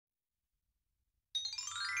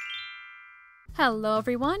Hello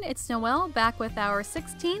everyone, it's Noel back with our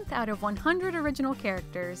 16th out of 100 original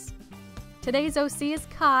characters. Today's OC is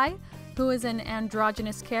Kai, who is an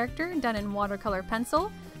androgynous character done in watercolor pencil,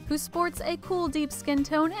 who sports a cool deep skin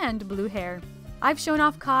tone and blue hair. I've shown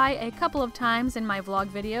off Kai a couple of times in my vlog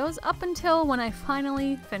videos up until when I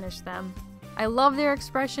finally finished them. I love their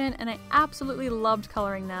expression and I absolutely loved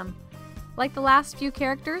coloring them. Like the last few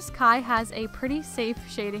characters, Kai has a pretty safe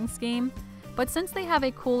shading scheme, but since they have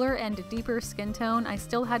a cooler and deeper skin tone, I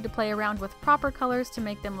still had to play around with proper colors to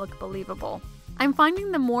make them look believable. I'm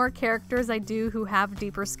finding the more characters I do who have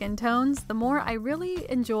deeper skin tones, the more I really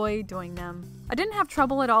enjoy doing them. I didn't have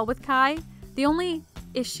trouble at all with Kai. The only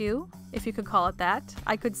issue, if you could call it that,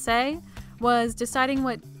 I could say, was deciding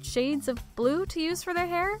what shades of blue to use for their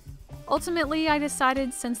hair. Ultimately, I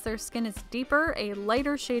decided since their skin is deeper, a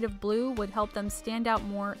lighter shade of blue would help them stand out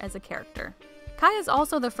more as a character. Kai is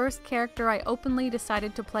also the first character I openly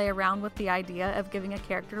decided to play around with the idea of giving a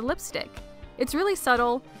character lipstick. It's really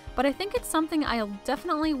subtle, but I think it's something I'll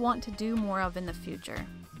definitely want to do more of in the future.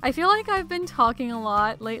 I feel like I've been talking a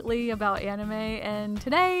lot lately about anime, and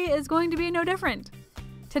today is going to be no different.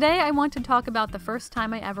 Today I want to talk about the first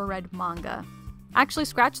time I ever read manga. Actually,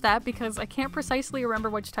 scratch that because I can't precisely remember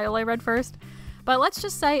which title I read first, but let's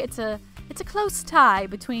just say it's a close tie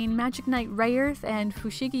between Magic Knight Rayearth and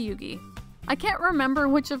Fushigi Yugi. I can't remember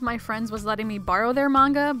which of my friends was letting me borrow their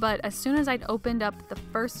manga, but as soon as I'd opened up the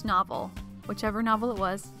first novel, whichever novel it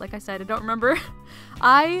was, like I said, I don't remember,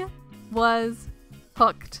 I was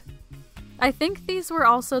hooked. I think these were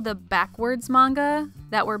also the backwards manga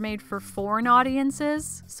that were made for foreign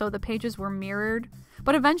audiences, so the pages were mirrored.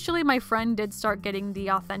 But eventually my friend did start getting the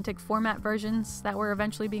authentic format versions that were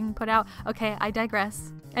eventually being put out. Okay, I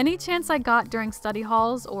digress. Any chance I got during study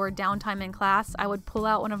halls or downtime in class, I would pull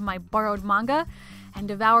out one of my borrowed manga and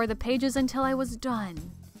devour the pages until I was done,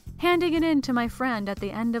 handing it in to my friend at the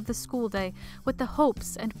end of the school day with the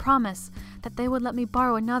hopes and promise that they would let me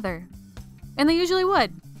borrow another. And they usually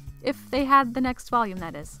would, if they had the next volume,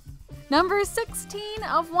 that is. Number 16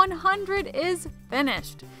 of 100 is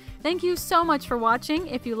finished. Thank you so much for watching.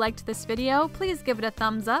 If you liked this video, please give it a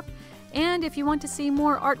thumbs up. And if you want to see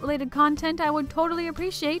more art-related content, I would totally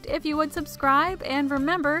appreciate if you would subscribe. And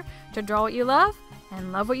remember to draw what you love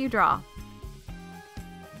and love what you draw.